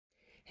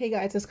Hey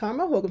guys, it's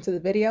Karma. Welcome to the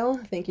video.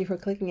 Thank you for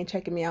clicking and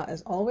checking me out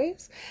as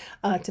always.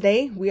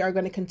 Today we are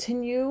going to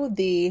continue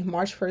the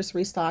March 1st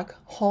restock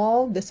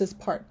haul. This is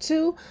part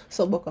 2,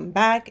 so welcome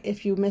back.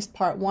 If you missed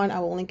part 1, I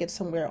will link it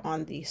somewhere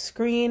on the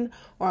screen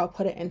or I'll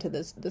put it into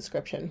this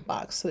description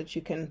box so that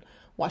you can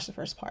watch the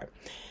first part.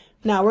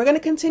 Now we're going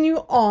to continue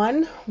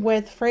on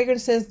with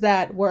fragrances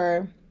that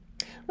were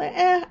like,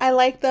 I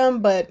like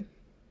them, but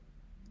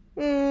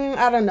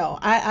I don't know.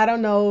 I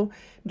don't know.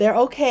 They're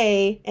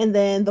okay. And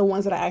then the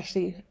ones that I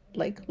actually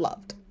like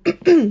loved.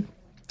 All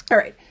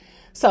right.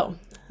 So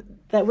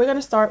that we're going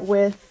to start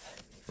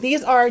with,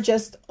 these are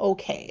just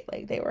okay.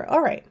 Like they were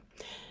all right.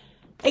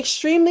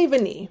 Extremely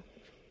Vanille.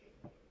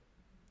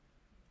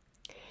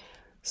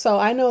 So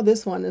I know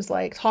this one is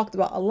like talked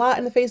about a lot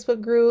in the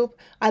Facebook group.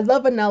 I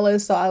love vanilla,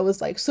 so I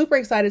was like super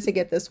excited to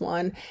get this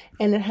one.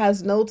 And it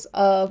has notes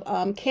of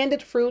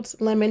candied fruits,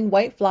 lemon,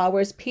 white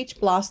flowers, peach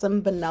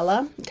blossom,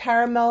 vanilla,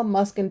 caramel,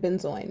 musk, and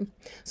benzoin.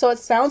 So it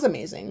sounds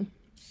amazing,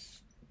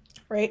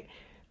 right?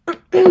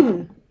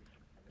 But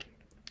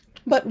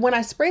when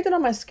I sprayed it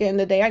on my skin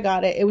the day I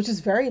got it, it was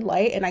just very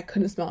light and I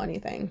couldn't smell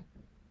anything.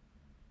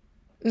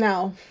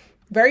 Now,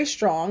 very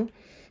strong.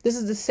 This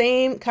is the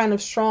same kind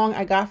of strong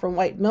I got from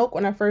White Milk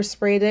when I first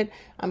sprayed it.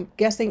 I'm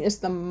guessing it's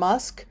the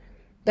musk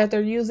that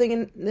they're using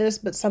in this,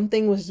 but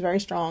something was very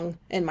strong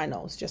in my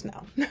nose just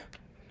now.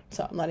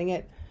 So I'm letting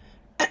it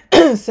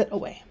sit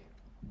away.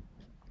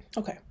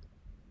 Okay.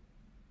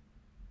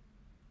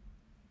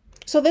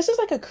 So this is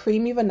like a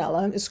creamy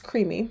vanilla. It's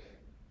creamy.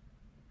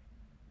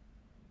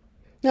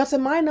 Now to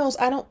my nose,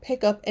 I don't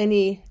pick up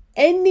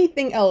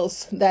anything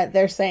else that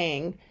they're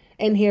saying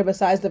in here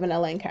besides the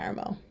vanilla and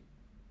caramel.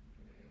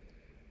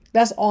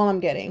 That's all I'm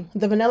getting.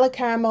 The vanilla,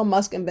 caramel,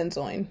 musk, and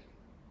benzoin.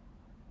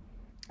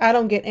 I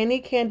don't get any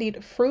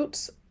candied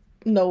fruits,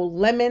 no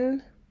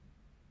lemon.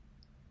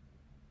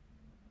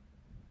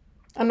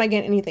 I'm not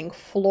getting anything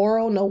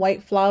floral, no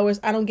white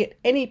flowers. I don't get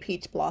any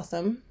peach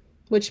blossom,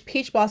 which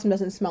peach blossom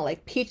doesn't smell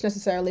like peach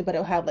necessarily, but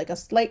it'll have like a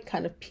slight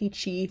kind of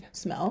peachy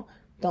smell.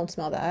 Don't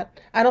smell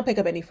that. I don't pick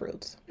up any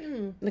fruits.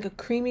 Like a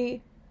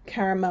creamy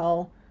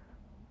caramel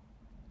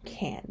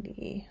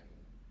candy.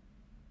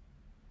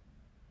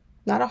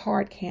 Not a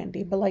hard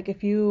candy, but like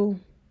if you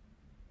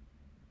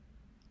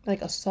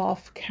like a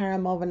soft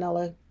caramel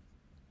vanilla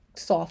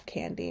soft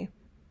candy.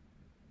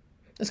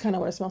 That's kind of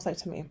what it smells like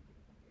to me.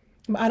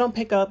 But I don't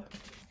pick up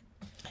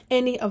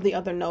any of the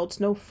other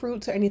notes, no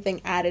fruits or anything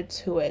added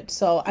to it.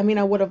 So, I mean,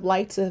 I would have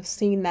liked to have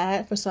seen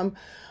that for some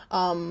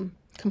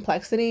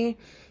complexity.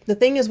 The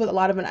thing is with a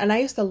lot of it, and I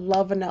used to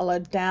love vanilla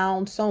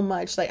down so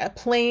much, like a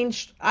plain,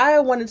 I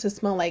wanted to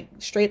smell like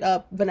straight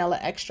up vanilla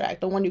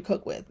extract, the one you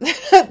cook with.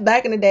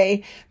 Back in the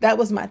day, that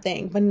was my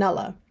thing,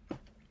 vanilla.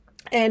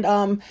 And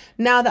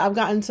now that I've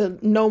gotten to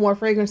know more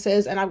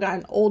fragrances and I've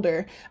gotten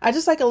older, I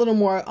just like a little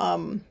more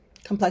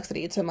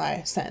complexity to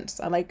my sense.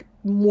 I like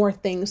more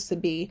things to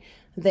be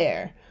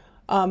there.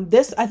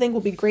 This I think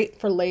will be great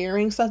for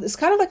layering stuff. It's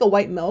kind of like a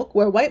White Milk,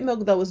 where White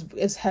Milk though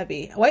is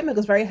heavy. White Milk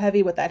is very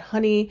heavy with that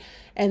honey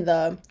and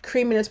the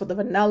creaminess with the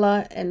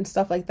vanilla and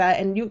stuff like that.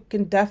 And you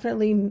can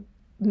definitely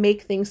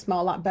make things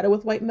smell a lot better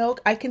with White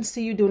Milk. I can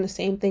see you doing the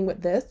same thing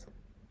with this.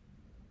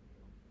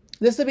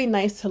 This would be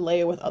nice to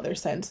layer with other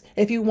scents.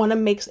 If you want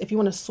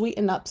to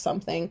sweeten up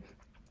something,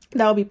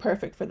 that would be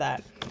perfect for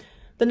that.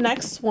 The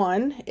next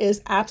one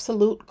is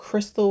Absolute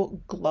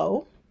Crystal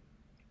Glow.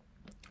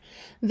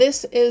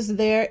 This is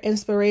their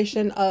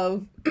inspiration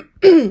of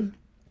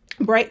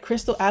Bright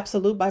Crystal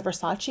Absolute by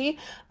Versace.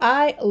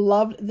 I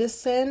loved this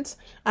scent.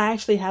 I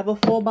actually have a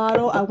full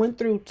bottle. I went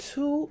through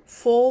 2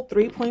 full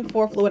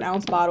 3.4 fluid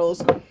ounce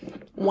bottles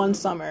one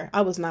summer.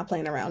 I was not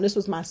playing around. This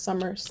was my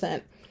summer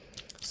scent.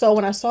 So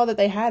when I saw that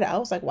they had it, I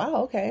was like, wow,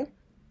 okay.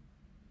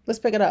 Let's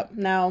pick it up.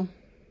 Now,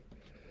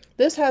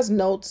 this has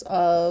notes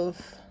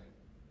of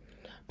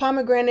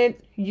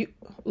pomegranate,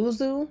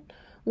 yuzu,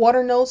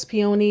 water notes,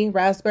 peony,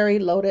 raspberry,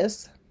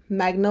 lotus,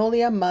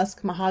 magnolia,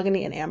 musk,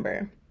 mahogany, and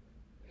amber.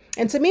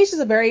 And to me, it's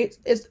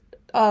just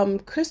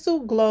Crystal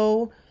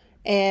Glow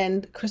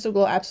and Crystal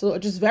Glow Absolute are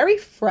just very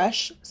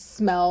fresh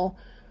smell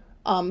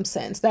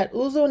scents. That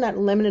uzu and that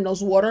lemon and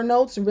those water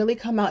notes really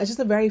come out. It's just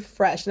a very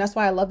fresh, and that's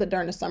why I love it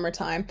during the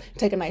summertime.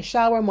 Take a nice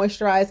shower,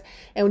 moisturize,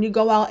 and when you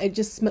go out, it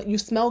just you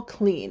smell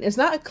clean. It's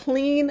not a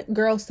clean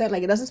girl scent.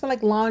 Like it doesn't smell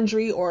like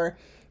laundry or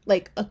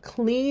like a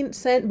clean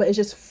scent, but it's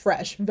just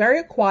fresh, very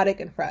aquatic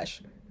and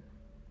fresh.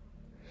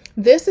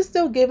 This is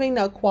still giving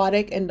the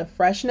aquatic and the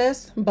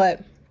freshness,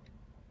 but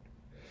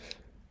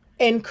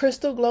in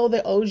Crystal Glow,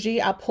 the OG,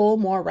 I pull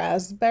more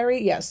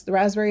raspberry. Yes, the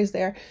raspberry is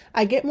there.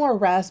 I get more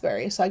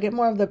raspberry, so I get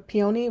more of the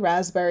peony,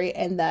 raspberry,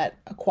 and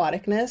that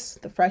aquaticness,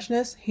 the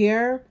freshness.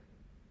 Here,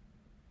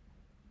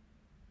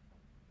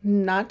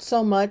 not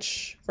so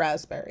much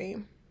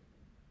raspberry.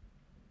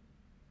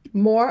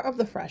 More of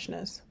the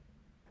freshness.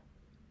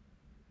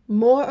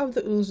 More of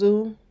the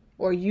uzu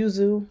or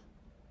yuzu,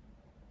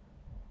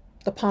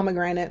 the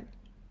pomegranate,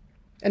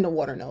 and the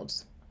water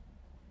notes.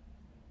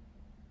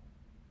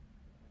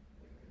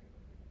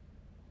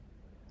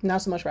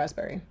 Not so much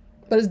raspberry.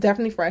 but it's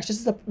definitely fresh.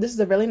 This is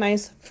a really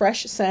nice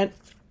fresh scent.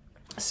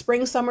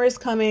 Spring, summer is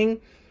coming.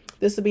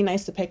 This would be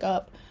nice to pick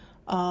up.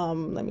 Let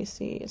me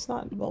see. It's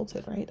not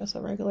bolted, right? It's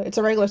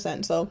a regular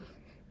scent, so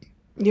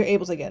you're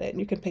able to get it.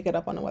 You can pick it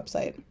up on the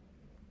website.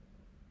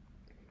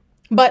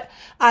 But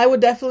I would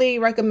definitely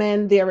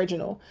recommend the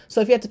original.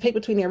 So if you have to pick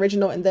between the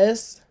original and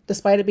this,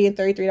 despite it being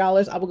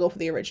 $33, I will go for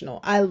the original.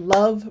 I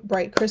love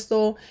Bright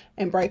Crystal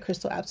and Bright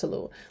Crystal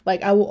Absolute.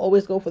 Like, I will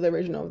always go for the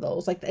original of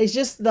those. Like, it's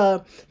just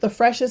the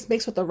freshness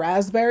mixed with the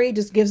raspberry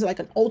just gives it like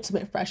an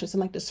ultimate freshness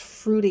and like this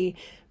fruity,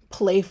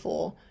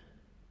 playful,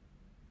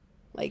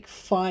 like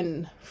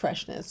fun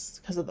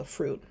freshness because of the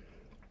fruit.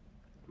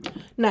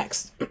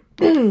 Next,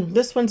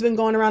 this one's been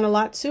going around a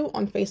lot too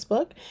on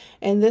Facebook,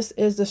 and this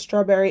is the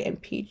Strawberry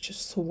and Peach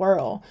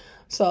Swirl.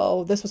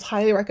 So this was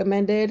highly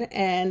recommended,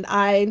 and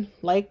I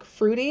like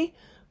fruity.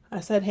 I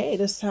said, hey,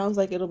 this sounds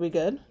like it'll be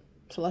good,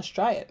 so let's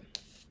try it.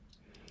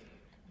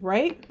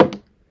 Right?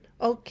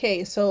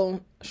 Okay,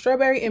 so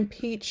Strawberry and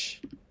Peach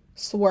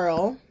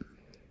Swirl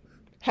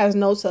has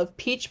notes of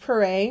peach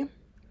puree,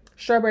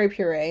 strawberry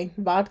puree,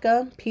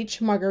 vodka,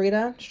 peach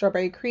margarita,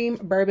 strawberry cream,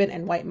 bourbon,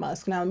 and white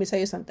musk. Now, let me tell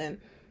you something.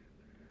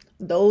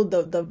 Though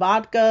the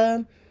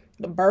vodka,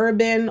 the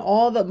bourbon,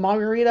 all the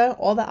margarita,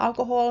 all the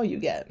alcohol you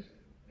get.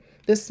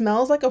 This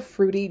smells like a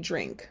fruity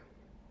drink.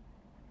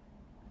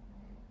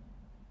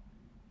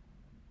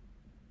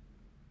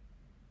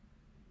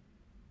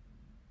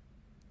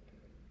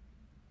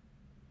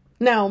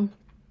 Now,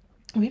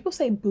 when people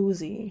say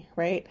boozy,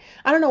 right?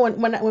 I don't know,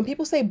 when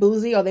people say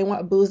boozy or they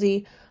want a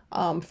boozy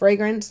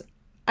fragrance,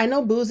 I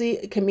know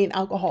boozy can mean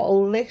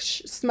alcoholic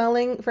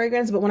smelling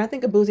fragrance, but when I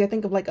think of boozy, I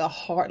think of like a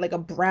hard, like a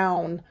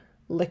brown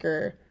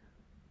liquor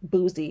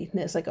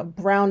booziness, like a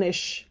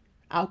brownish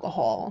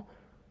alcohol,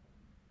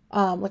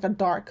 like a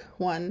dark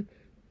one.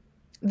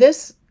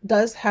 This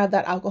does have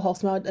that alcohol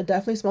smell. It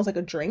definitely smells like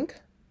a drink.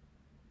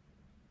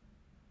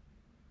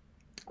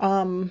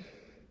 I'm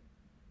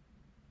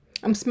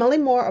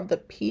smelling more of the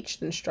peach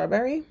than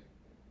strawberry.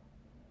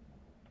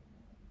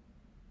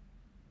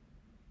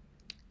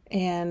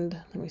 And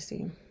let me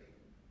see.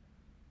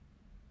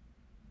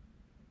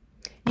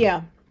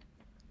 Yeah.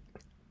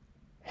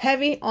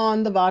 Heavy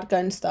on the vodka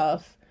and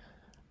stuff.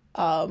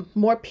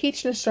 More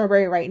peach than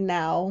strawberry right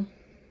now.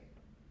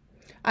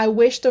 I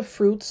wish the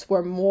fruits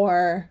were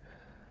more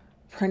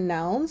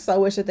pronounced. I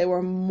wish that they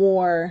were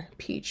more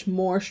peach,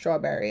 more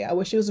strawberry. I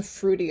wish it was a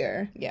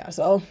fruitier. Yeah,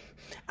 so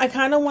I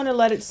kind of want to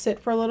let it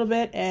sit for a little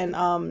bit and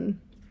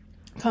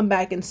come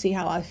back and see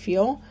how I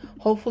feel.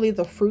 Hopefully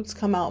the fruits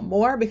come out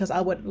more because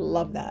I would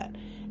love that.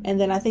 And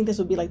then I think this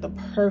would be like the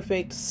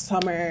perfect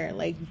summer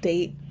like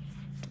date,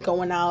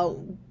 going out,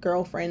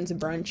 girlfriends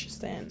brunch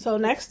stand. So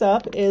next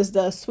up is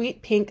the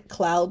Sweet Pink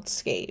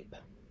Cloudscape.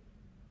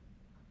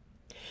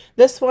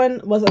 This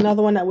one was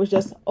another one that was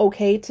just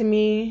okay to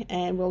me,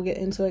 and we'll get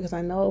into it because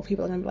I know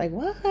people are gonna be like,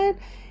 what?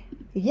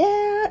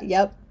 Yeah,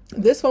 yep.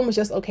 This one was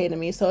just okay to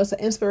me. So it's an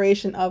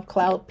inspiration of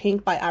Cloud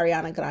Pink by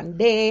Ariana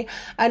Grande.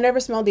 I never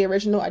smelled the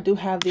original. I do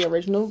have the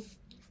original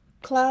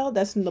Cloud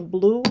that's in the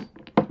blue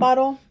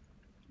bottle.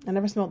 I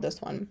never smelled this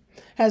one.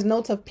 Has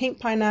notes of pink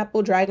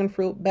pineapple, dragon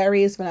fruit,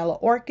 berries, vanilla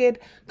orchid,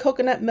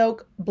 coconut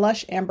milk,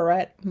 blush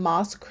amberette,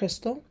 moss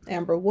crystal,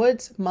 amber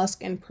woods,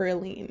 musk, and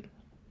praline.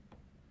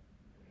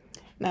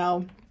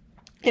 Now,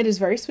 it is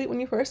very sweet when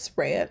you first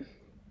spray it.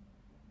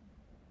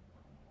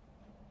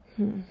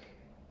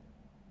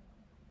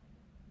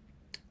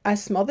 I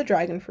smell the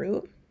dragon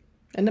fruit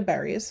and the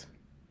berries.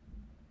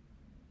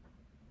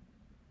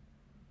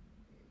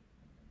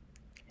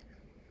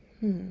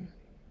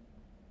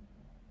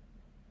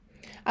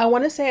 I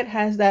want to say it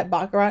has that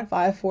Baccarat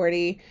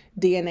 540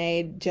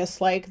 DNA,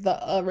 just like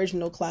the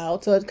original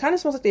Cloud. So it kind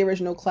of smells like the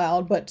original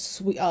Cloud, but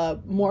sweet,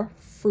 more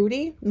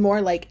fruity,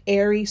 more like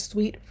airy,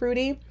 sweet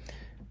fruity.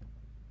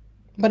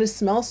 But it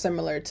smells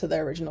similar to the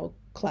original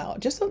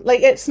Cloud. Just like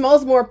it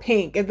smells more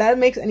pink, if that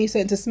makes any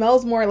sense. It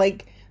smells more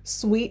like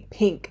sweet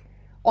pink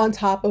on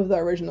top of the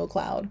original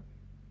Cloud.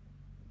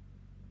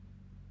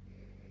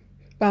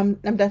 But I'm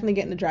definitely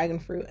getting the dragon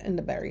fruit and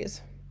the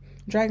berries.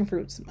 Dragon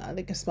fruit, I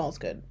think it smells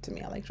good to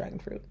me. I like dragon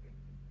fruit.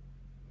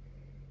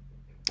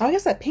 Oh, I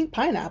guess that pink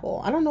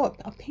pineapple. I don't know,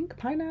 a pink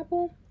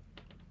pineapple?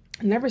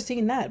 I've never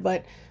seen that,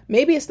 but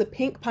maybe it's the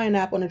pink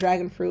pineapple and the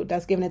dragon fruit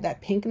that's giving it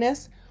that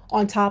pinkness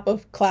on top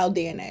of Cloud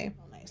DNA.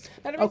 Oh, nice.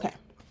 Okay.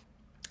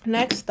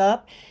 Next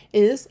up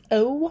is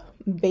Oh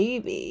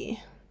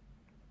Baby.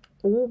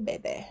 Oh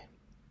Baby.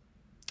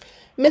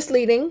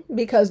 Misleading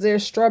because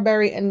there's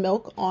strawberry and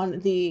milk on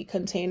the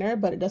container,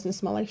 but it doesn't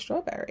smell like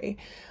strawberry.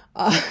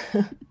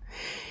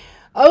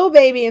 Oh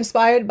Baby,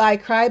 inspired by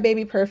Cry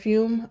Baby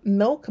perfume,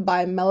 Milk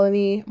by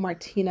Melanie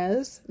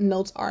Martinez.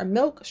 Notes are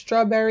milk,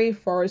 strawberry,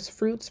 forest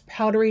fruits,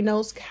 powdery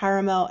notes,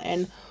 caramel,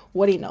 and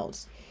woody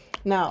notes.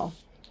 Now,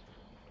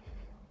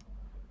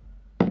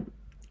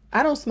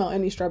 I don't smell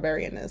any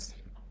strawberry in this.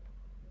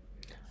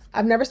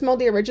 I've never smelled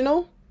the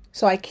original,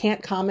 so I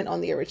can't comment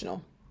on the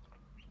original.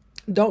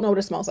 Don't know what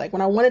it smells like.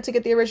 When I wanted to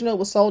get the original, it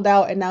was sold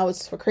out, and now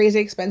it's for crazy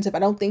expensive. I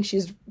don't think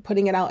she's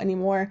putting it out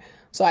anymore,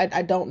 So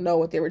I don't know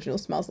what the original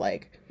smells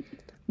like.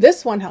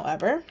 This one,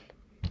 however,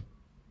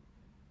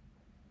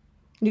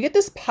 you get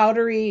this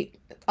powdery,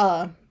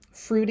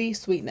 fruity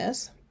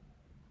sweetness.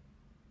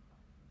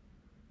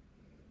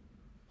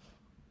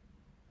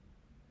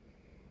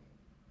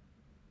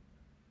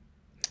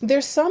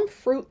 There's some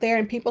fruit there,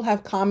 and people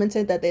have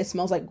commented that it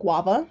smells like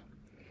guava.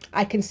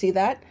 I can see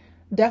that.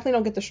 Definitely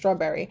don't get the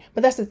strawberry.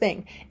 But that's the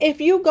thing.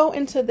 If you go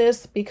into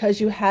this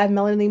because you have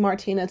Melanie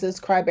Martinez's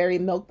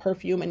Cryberry Milk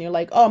perfume and you're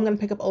like, oh, I'm going to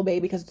pick up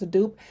Obey because it's a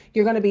dupe,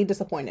 you're going to be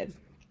disappointed.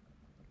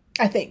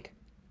 I think.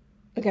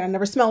 Again, I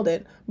never smelled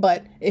it.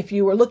 But if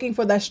you were looking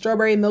for that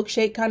strawberry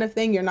milkshake kind of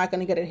thing, you're not going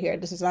to get it here.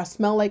 This does not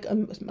smell like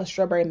a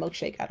strawberry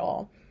milkshake at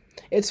all.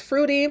 It's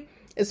fruity.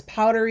 It's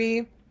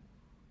powdery.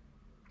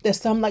 There's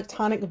some like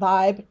tonic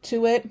vibe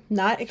to it.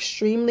 Not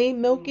extremely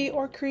milky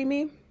or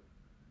creamy.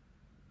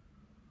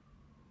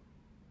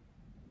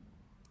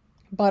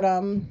 But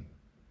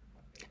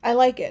I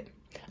like it.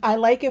 I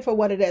like it for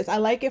what it is. I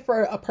like it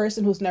for a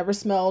person who's never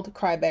smelled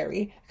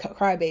Crybaby,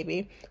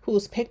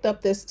 who's picked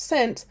up this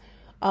scent.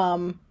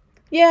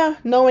 Yeah,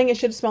 knowing it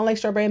should smell like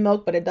strawberry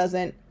milk, but it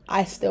doesn't.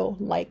 I still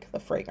like the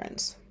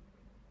fragrance.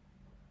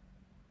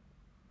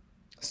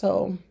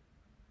 So,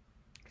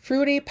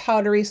 fruity,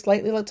 powdery,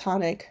 slightly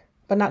lactonic,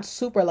 but not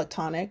super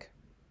lactonic.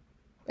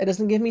 It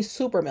doesn't give me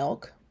super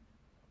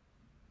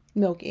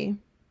milky.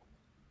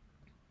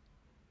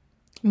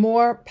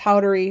 More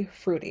powdery,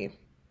 fruity.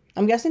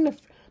 I'm guessing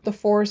the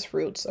forest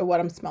fruits are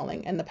what I'm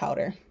smelling in the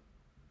powder.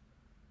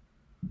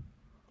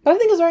 But I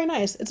think it's very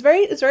nice. It's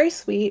very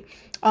sweet.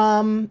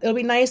 It'll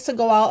be nice to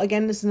go out.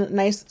 Again, this is a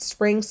nice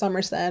spring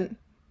summer scent.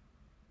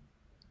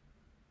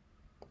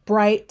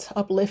 Bright,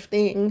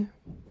 uplifting.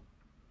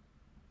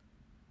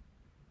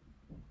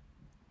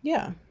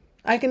 Yeah,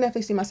 I can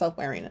definitely see myself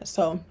wearing it.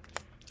 So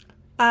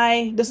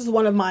this is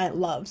one of my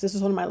loves. This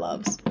is one of my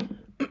loves.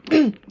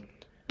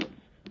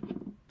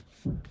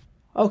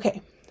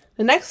 Okay,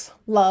 the next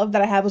love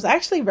that I have was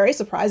actually very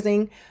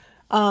surprising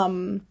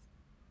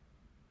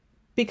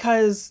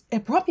because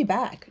it brought me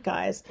back,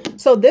 guys.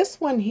 So this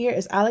one here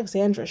is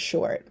Alexandra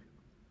Short.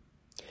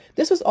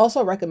 This was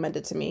also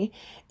recommended to me,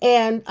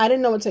 and I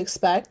didn't know what to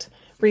expect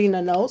reading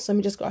the notes. Let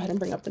me just go ahead and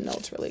bring up the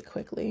notes really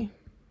quickly.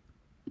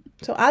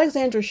 So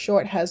Alexandra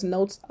Short has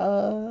notes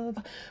of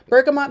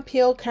bergamot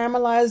peel,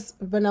 caramelized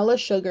vanilla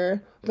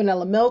sugar,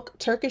 vanilla milk,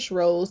 Turkish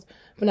rose,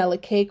 vanilla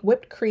cake,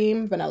 whipped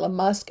cream, vanilla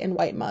musk, and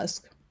white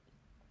musk.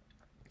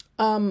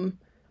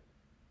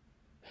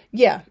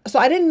 Yeah, so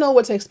I didn't know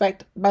what to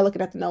expect by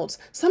looking at the notes.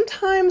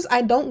 Sometimes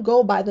I don't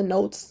go by the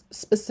notes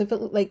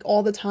specifically, like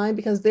all the time,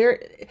 because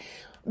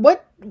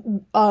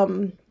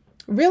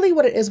really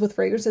what it is with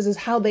fragrances is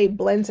how they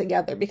blend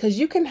together. Because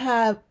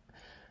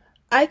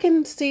I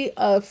can see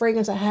a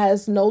fragrance that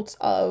has notes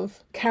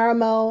of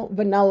caramel,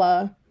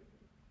 vanilla,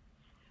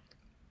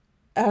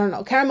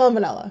 caramel and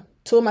vanilla.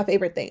 Two of my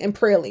favorite things, and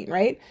praline,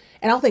 right?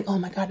 And I'll think, oh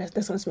my God,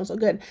 that's gonna smell so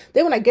good.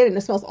 Then when I get it,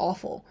 it smells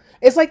awful.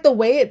 It's like the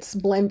way it's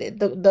blended,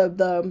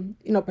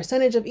 the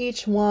percentage of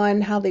each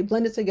one, how they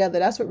blend it together.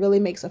 That's what really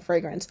makes a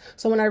fragrance.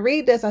 So when I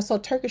read this, I saw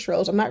Turkish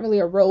rose. I'm not really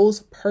a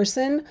rose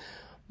person,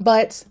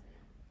 but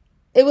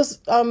it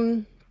was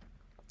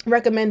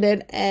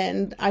recommended,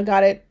 and I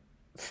got it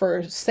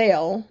for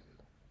sale.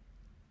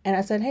 And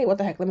I said, hey, what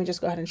the heck? Let me just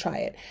go ahead and try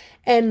it.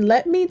 And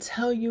let me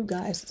tell you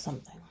guys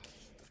something.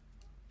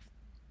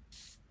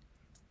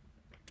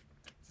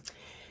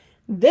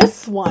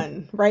 This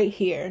one right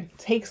here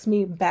takes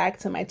me back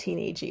to my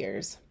teenage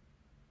years.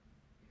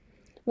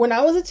 When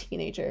I was a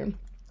teenager,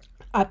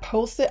 I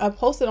posted on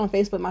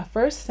Facebook, my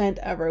first scent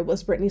ever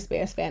was Britney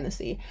Spears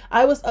Fantasy.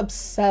 I was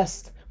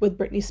obsessed with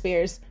Britney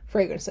Spears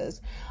fragrances.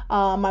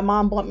 My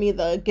mom bought me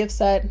the gift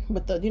set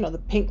with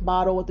the pink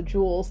bottle with the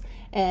jewels,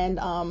 and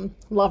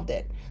loved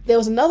it. There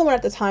was another one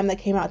at the time that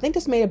came out. I think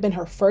this may have been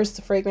her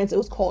first fragrance. It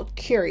was called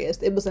Curious.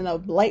 It was in a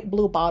light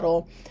blue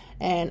bottle,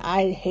 and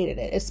I hated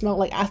it. It smelled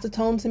like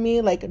acetone to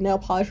me, like a nail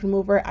polish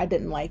remover. I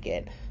didn't like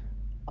it.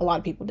 A lot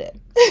of people did.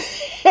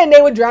 And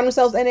they would drown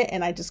themselves in it,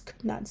 and I just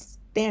could not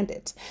stand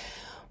it.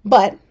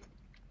 But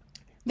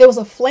there was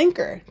a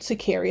flanker to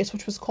Curious,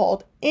 which was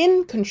called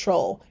In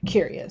Control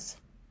Curious.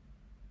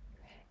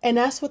 And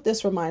that's what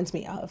this reminds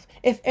me of.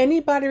 If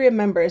anybody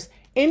remembers,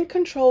 In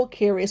Control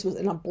Curious was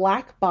in a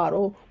black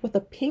bottle with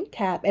a pink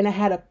cap, and it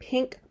had a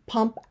pink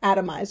pump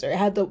atomizer. It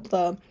had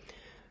the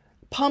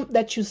pump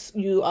that you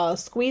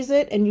squeeze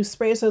it and you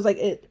spray it. So it's like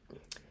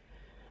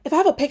if I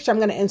have a picture, I'm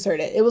going to insert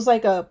it. It was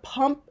like a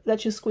pump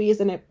that you squeeze,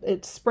 and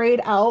it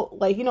sprayed out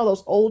like,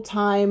 those old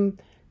time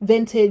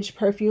vintage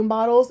perfume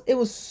bottles. It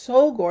was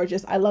so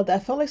gorgeous. I love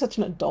that. I felt like such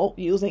an adult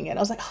using it. I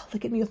was like, oh,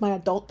 look at me with my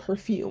adult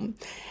perfume.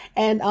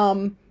 And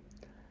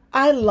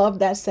I love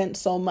that scent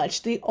so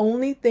much. The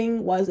only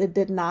thing was it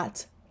did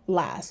not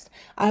last.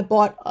 I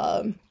bought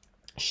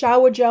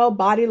shower gel,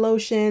 body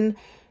lotion.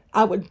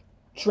 I would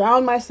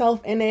drown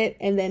myself in it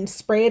and then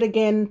spray it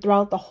again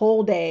throughout the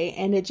whole day,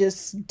 and it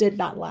just did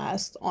not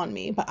last on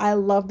me. But I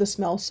love the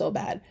smell so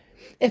bad.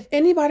 If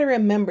anybody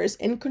remembers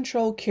In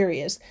Control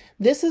Curious,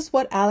 this is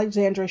what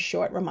Alexandra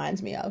Short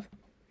reminds me of.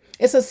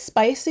 It's a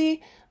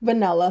spicy,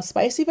 vanilla,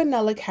 spicy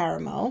vanilla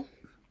caramel.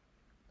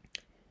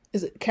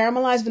 Is it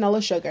caramelized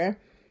vanilla sugar?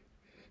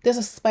 There's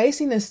a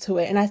spiciness to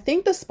it. And I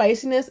think the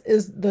spiciness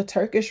is the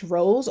Turkish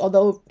rose,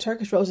 although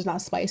Turkish rose is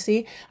not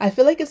spicy. I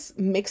feel like it's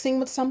mixing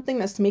with something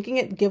that's making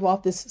it give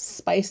off this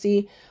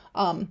spicy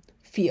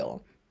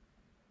feel.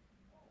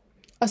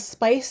 A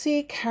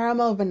spicy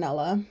caramel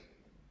vanilla.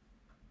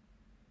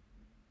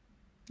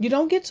 You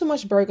don't get too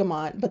much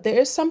bergamot, but there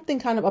is something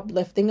kind of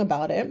uplifting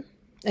about it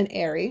and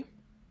airy.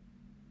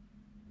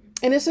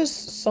 And this is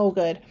so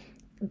good.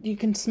 You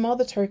can smell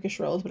the Turkish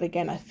rose, but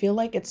again, I feel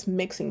like it's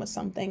mixing with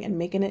something and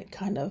making it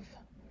kind of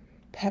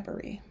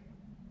peppery.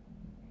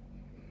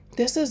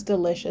 This is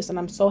delicious, and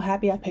I'm so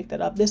happy I picked it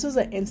up. This is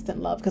an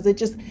instant love because it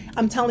just,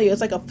 I'm telling you,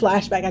 it's like a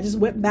flashback. I just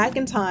went back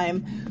in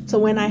time to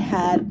when I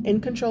had In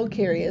Control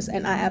Curious,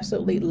 and I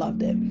absolutely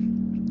loved it.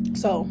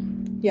 So,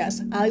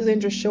 yes,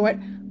 Alexandra Short,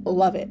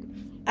 love it.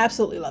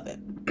 Absolutely love it.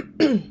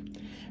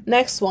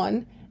 Next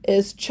one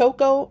is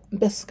CHOCO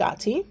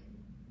Biscotti.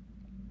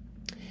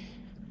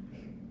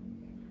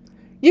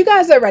 You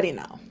guys already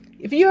know.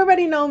 If you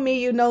already know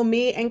me, you know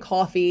me and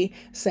coffee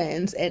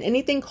scents, and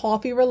anything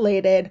coffee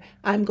related,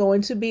 I'm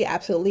going to be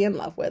absolutely in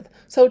love with.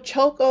 So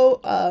CHOCO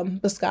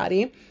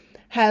Biscotti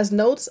has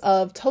notes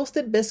of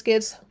toasted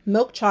biscuits,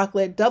 milk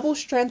chocolate, double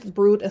strength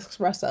brewed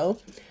espresso,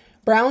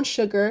 brown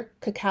sugar,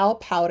 cacao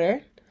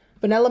powder,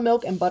 vanilla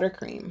milk, and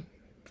buttercream.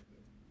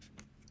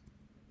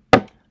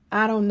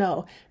 I don't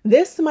know.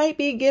 This might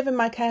be giving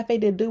my Cafe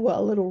de Dua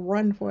a little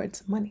run for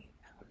its money.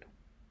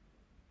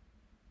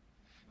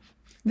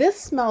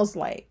 This smells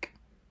like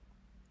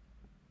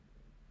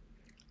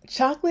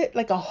chocolate,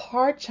 like a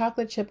hard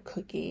chocolate chip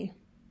cookie.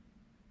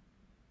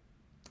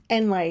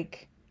 And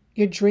like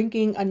you're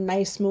drinking a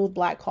nice smooth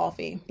black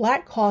coffee.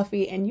 Black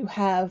coffee, and you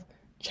have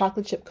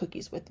chocolate chip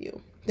cookies with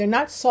you. They're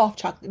not soft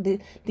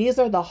chocolate. These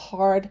are the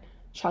hard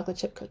chocolate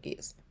chip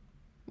cookies.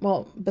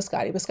 Well,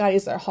 biscotti.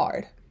 Biscottis are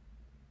hard.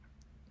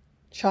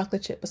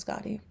 Chocolate chip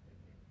biscotti.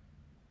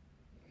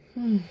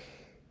 And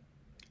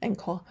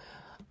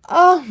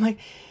oh my...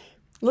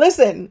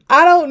 Listen,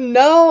 I don't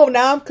know.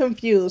 Now I'm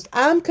confused.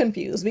 I'm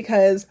confused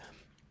because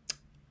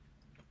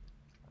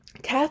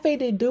Cafe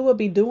de Dua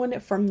be doing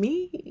it for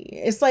me.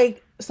 It's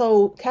like,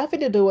 so Cafe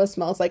de Dua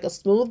smells like a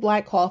smooth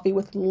black coffee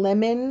with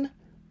lemon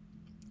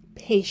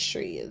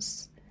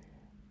pastries.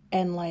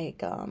 And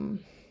like,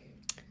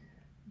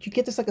 you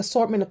get this like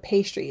assortment of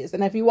pastries.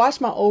 And if you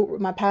watch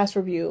my past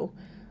review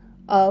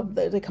of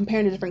the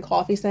comparing the different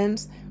coffee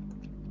scents,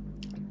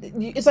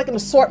 it's like an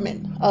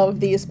assortment of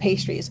these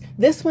pastries.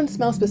 This one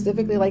smells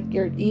specifically like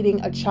you're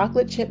eating a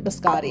chocolate chip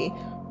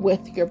biscotti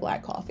with your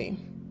black coffee.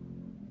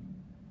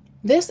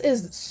 This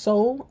is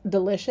so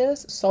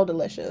delicious, so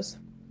delicious.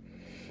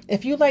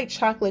 If you like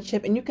chocolate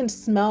chip, and you can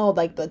smell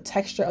like the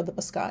texture of the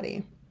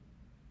biscotti.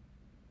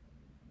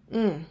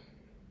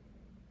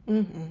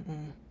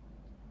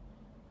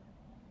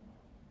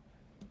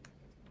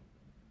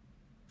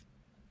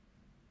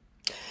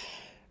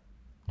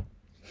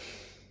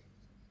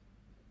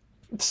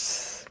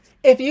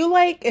 If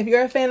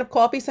you're a fan of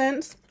coffee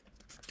scents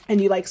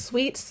and you like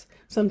sweets,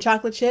 some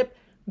chocolate chip,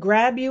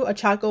 grab you a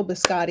CHOCO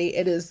Biscotti.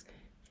 It is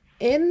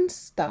in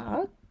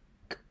stock.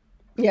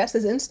 Yes,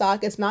 it's in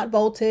stock. It's not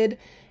vaulted.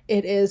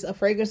 It is a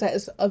fragrance that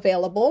is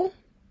available.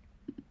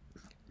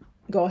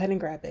 Go ahead and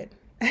grab it.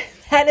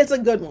 That is a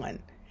good one.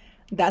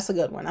 That's a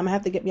good one. I'm gonna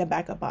have to get me a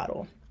backup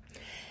bottle.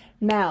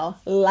 Now,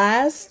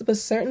 last but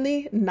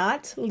certainly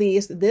not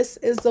least, this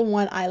is the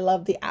one I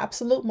love the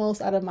absolute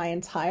most out of my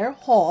entire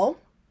haul.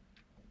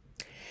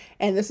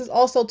 And this is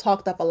also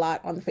talked up a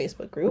lot on the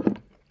Facebook group.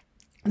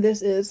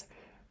 This is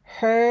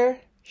her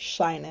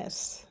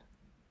Shyness.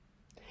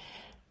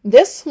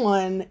 This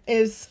one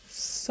is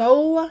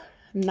so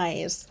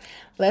nice.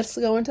 Let's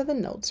go into the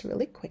notes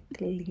really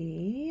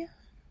quickly.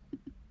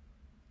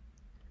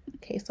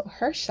 Okay, so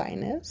her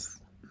Shyness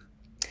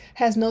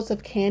has notes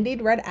of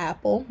candied red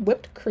apple,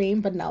 whipped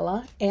cream,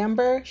 vanilla,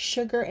 amber,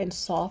 sugar, and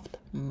soft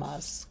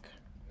musk.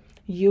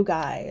 You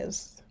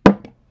guys,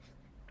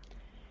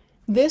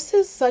 this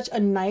is such a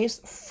nice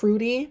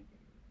fruity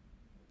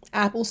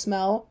apple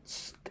smell.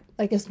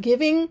 Like it's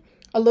giving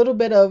a little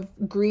bit of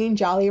green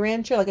Jolly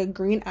Rancher, like a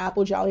green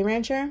apple Jolly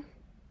Rancher,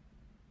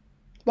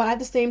 but at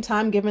the same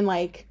time giving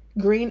like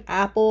green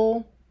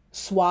apple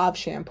Suave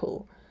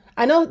shampoo.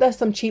 I know that's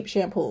some cheap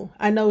shampoo.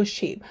 I know it's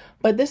cheap,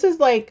 but this is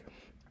like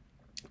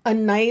a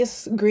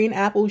nice green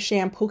apple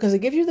shampoo because it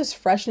gives you this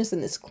freshness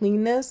and this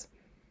cleanness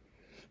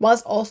while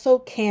it's also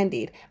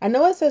candied. I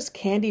know it says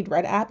candied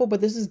red apple, but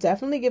this is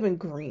definitely giving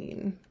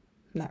green,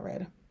 not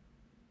red.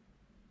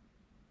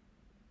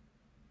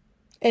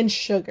 And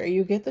sugar.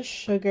 You get the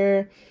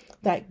sugar,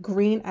 that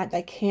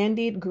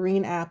candied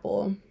green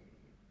apple.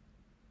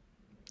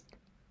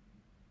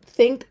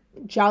 Think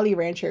Jolly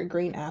Rancher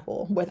green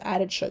apple with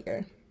added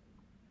sugar.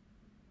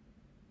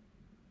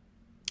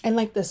 And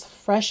like this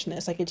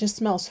freshness, like it just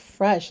smells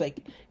fresh, like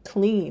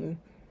clean.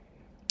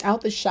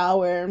 Out the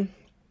shower,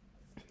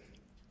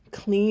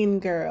 clean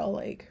girl,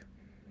 like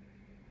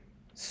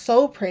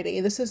so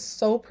pretty. This is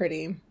so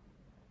pretty.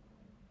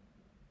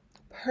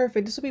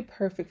 perfect. This would be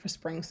perfect for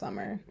spring,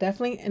 summer.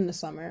 Definitely in the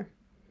summer.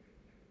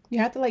 You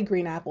have to like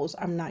green apples.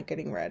 I'm not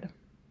getting red.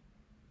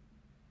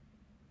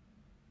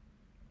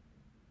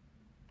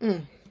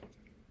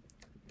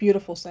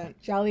 Beautiful scent.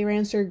 Jolly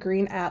Rancher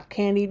green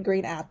candied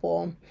green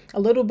apple. A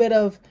little bit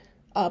of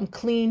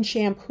clean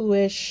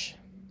shampoo-ish.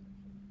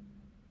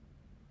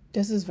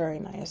 This is very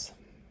nice.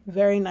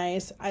 Very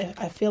nice.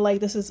 I feel like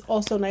this is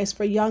also nice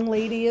for young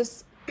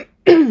ladies.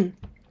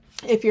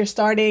 If you're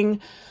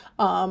starting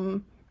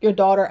your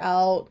daughter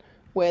out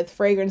with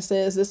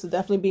fragrances, this would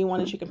definitely be one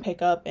that you can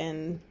pick up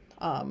and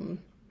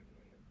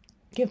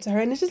give to her.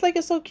 And it's just like,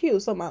 it's so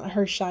cute. So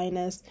her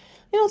Shyness,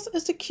 you know,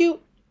 it's a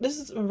cute, this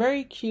is a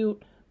very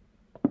cute,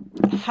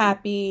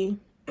 happy,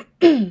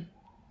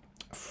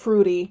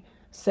 fruity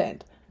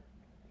scent.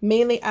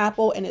 Mainly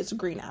apple, and it's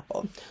green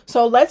apple.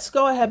 So let's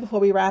go ahead before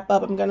we wrap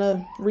up. I'm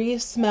gonna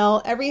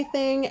re-smell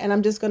everything, and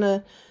I'm just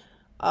gonna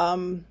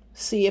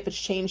see if it's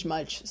changed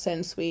much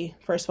since we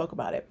first spoke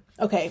about it.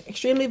 Okay,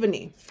 Extremely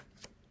Vanille.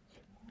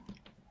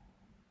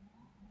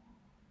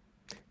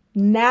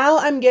 Now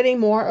I'm getting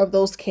more of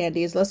those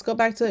candies. Let's go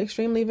back to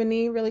Extremely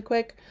Vanille really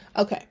quick.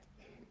 Okay.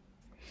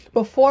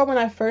 Before, when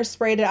I first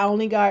sprayed it, I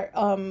only got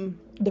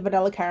the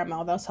vanilla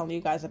caramel that I was telling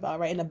you guys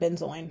about, right, in the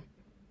benzoin.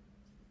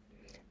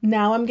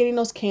 Now I'm getting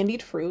those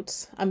candied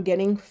fruits. I'm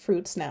getting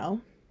fruits now.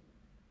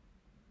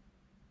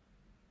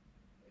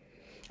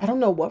 I don't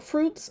know what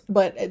fruits,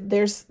 but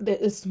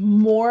there's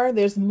more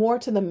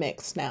to the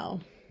mix now.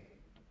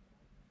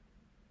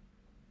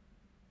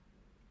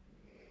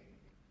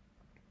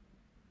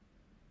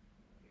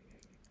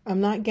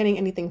 I'm not getting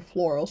anything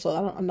floral, so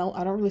I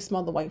don't really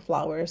smell the white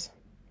flowers.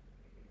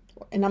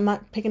 And I'm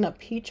not picking up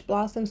peach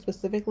blossom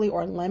specifically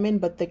or lemon,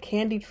 but the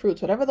candied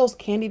fruits, whatever those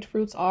candied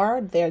fruits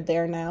are, they're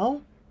there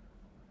now.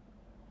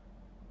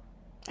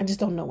 I just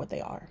don't know what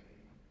they are.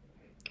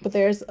 But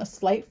there's a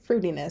slight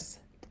fruitiness.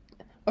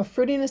 A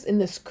fruitiness in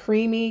this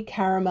creamy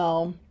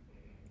caramel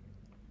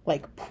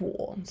like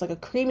pool. It's like a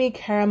creamy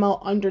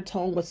caramel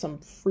undertone with some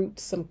fruit,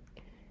 some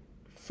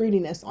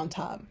fruitiness on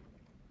top.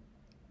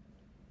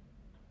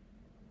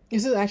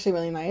 This is actually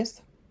really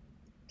nice.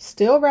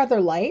 Still rather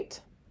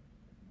light.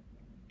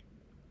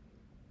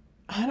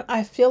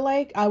 I feel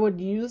like I would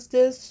use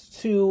this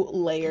to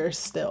layer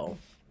still.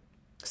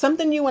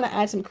 Something you want to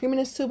add some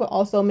creaminess to, but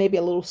also maybe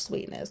a little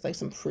sweetness, like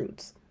some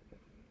fruits.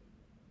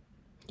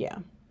 Yeah.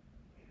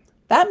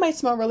 That might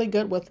smell really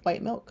good with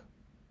white milk.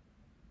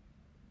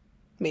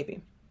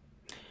 Maybe.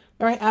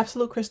 All right,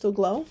 Absolute Crystal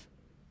Glow.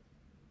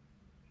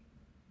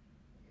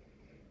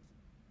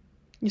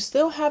 You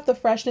still have the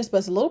freshness, but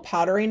it's a little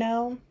powdery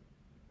now.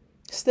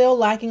 Still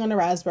lacking on the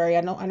raspberry.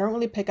 I don't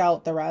really pick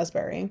out the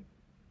raspberry,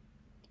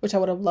 which I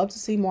would have loved to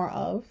see more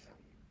of.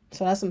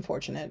 So that's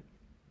unfortunate.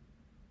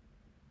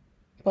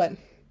 But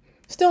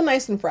still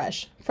nice and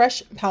fresh.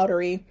 Fresh,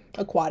 powdery,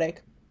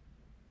 aquatic.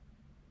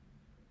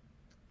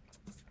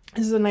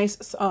 This is a nice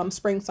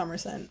spring summer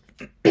scent.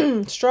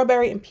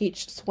 Strawberry and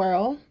peach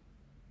swirl.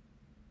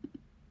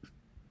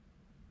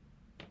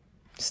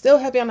 Still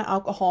heavy on the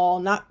alcohol.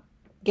 Not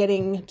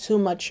getting too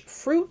much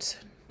fruit.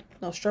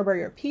 No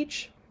strawberry or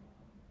peach.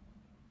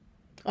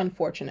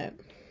 Unfortunate.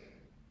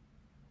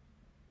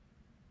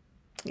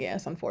 Yeah,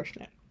 it's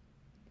unfortunate.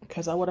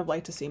 Because I would have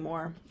liked to see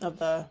more of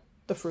the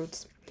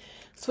fruits.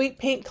 Sweet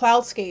Pink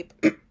Cloudscape.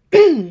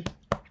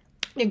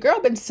 Your girl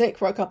been sick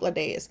for a couple of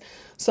days.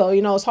 So,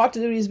 you know, it's hard to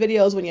do these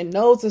videos when your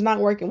nose is not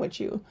working with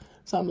you.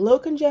 So I'm a little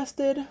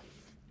congested.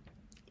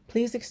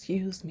 Please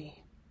excuse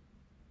me.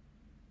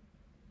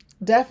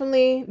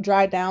 Definitely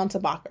dry down to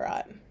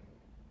Baccarat.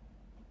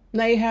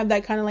 Now you have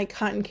that kind of like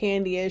cotton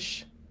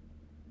candy-ish,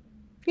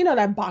 you know,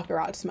 that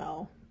Baccarat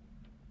smell.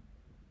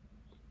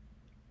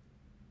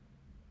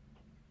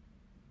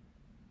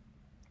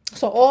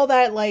 So all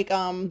that like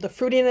the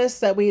fruitiness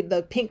that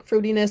the pink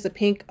fruitiness, the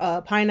pink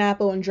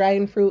pineapple and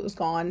dragon fruit is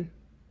gone.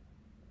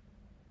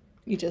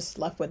 You just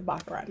left with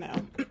Baccarat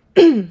now.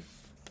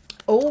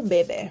 Oh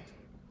baby.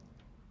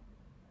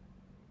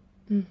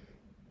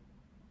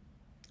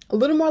 A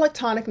little more like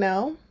tonic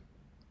now.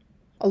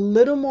 A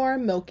little more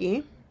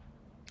milky.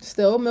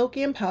 Still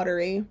milky and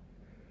powdery.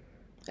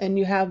 And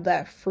you have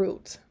that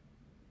fruit.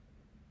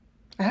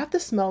 I have to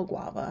smell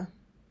guava,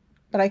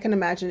 but I can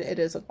imagine it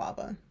is a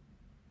guava.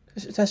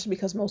 Especially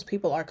because most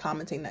people are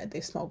commenting that they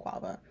smell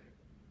guava.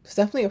 There's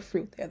definitely a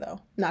fruit there though,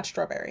 not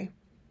strawberry.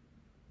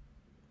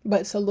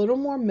 But it's a little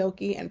more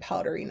milky and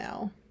powdery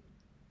now.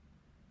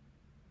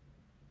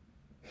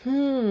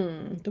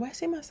 Do I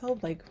see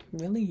myself like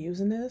really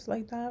using this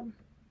like that?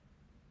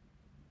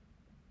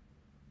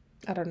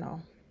 I don't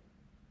know.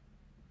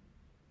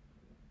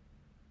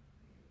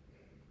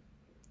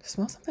 It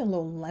smells something a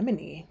little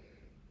lemony.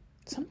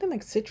 Something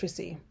like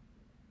citrusy.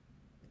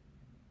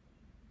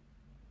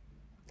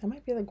 That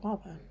might be like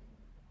guava.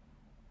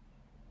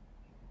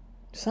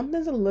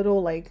 Something's a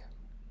little like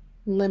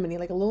lemony,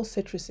 like a little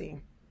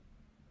citrusy.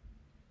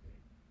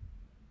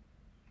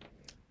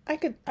 I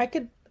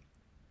could,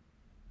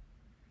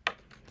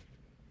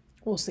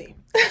 we'll see.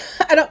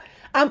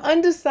 I'm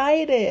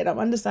undecided. I'm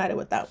undecided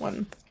with that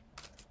one.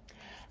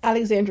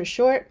 Alexandra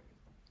Short.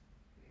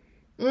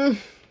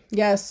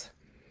 Yes.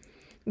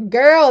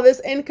 Girl, this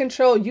In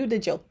Control, you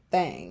did your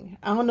thing.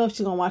 I don't know if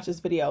she's gonna watch this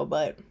video,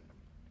 but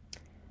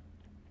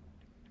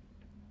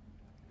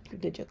you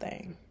did your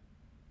thing.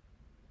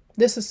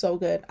 This is so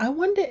good. I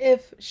wonder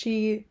if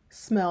she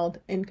smelled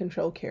In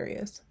Control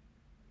Curious.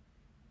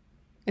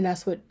 And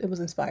that's what it was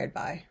inspired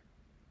by.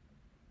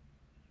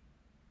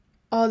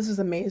 Oh, this is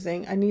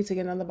amazing. I need to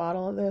get another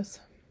bottle of this.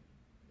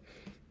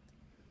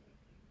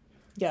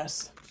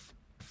 Yes.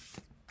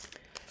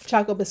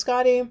 Choco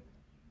Biscotti.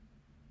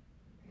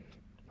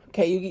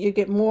 Okay, you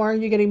get more.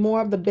 You're getting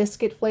more of the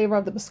biscuit flavor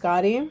of the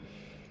biscotti.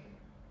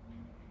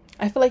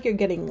 I feel like you're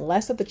getting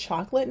less of the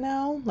chocolate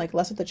now, like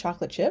less of the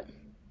chocolate chip.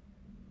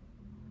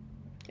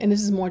 And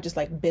this is more just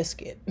like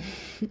biscuit.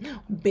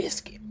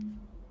 Biscuit.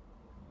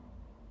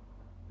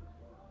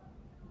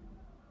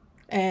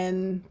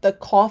 And the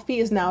coffee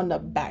is now in the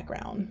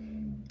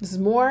background. This is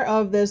more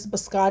of this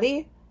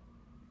biscotti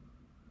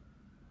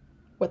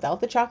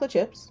without the chocolate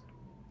chips.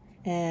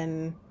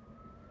 And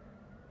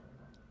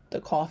the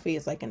coffee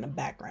is like in the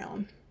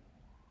background.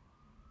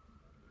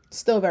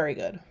 Still very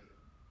good.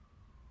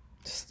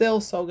 Still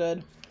so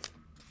good.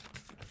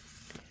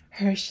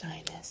 Her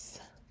Shyness.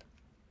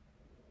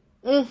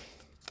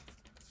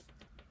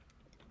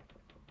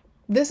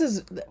 This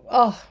is,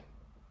 oh,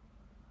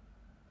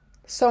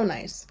 so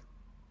nice.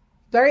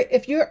 Very,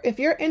 if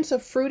you're into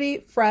fruity,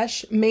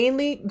 fresh,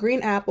 mainly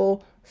green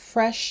apple,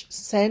 fresh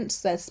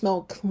scents that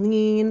smell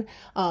clean,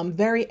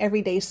 very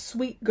everyday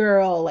sweet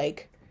girl,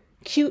 like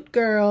cute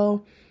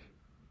girl.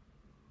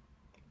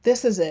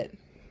 This is it.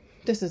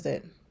 This is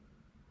it.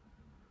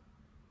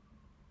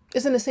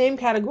 It's in the same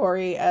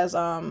category as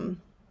kind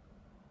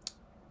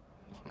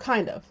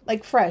of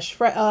like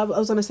fresh. I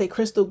was gonna say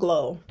Crystal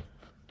Glow,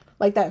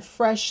 like that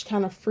fresh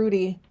kind of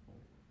fruity.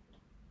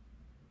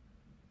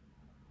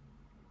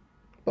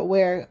 But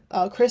where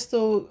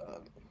Crystal,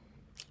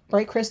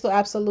 Bright Crystal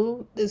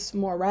Absolute is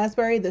more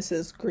raspberry, this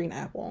is green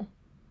apple.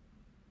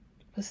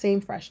 The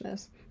same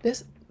freshness.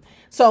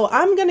 So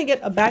I'm gonna get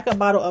a backup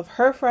bottle of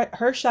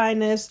her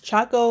Shyness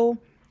Choco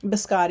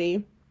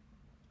Biscotti,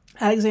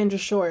 Alexandra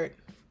Short,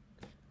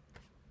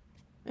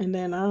 and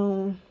then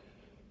I'm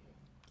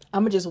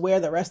gonna just wear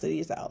the rest of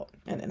these out,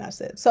 and then that's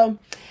it. So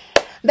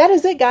that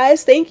is it,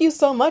 guys. Thank you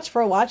so much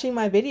for watching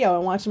my video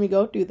and watching me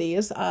go through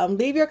these.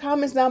 Leave your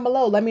comments down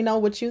below. Let me know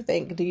what you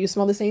think. Do you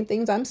smell the same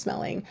things I'm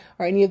smelling?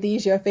 Are any of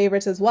these your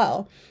favorites as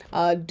well?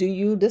 Do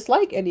you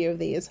dislike any of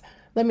these?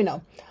 Let me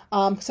know.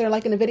 Consider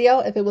liking the video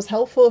if it was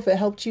helpful, if it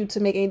helped you to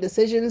make any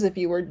decisions, if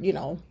you were,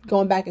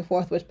 going back and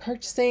forth with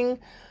purchasing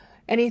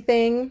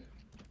anything,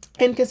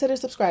 and consider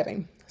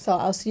subscribing. So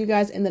I'll see you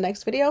guys in the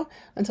next video.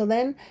 Until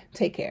then,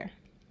 take care.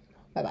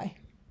 Bye-bye.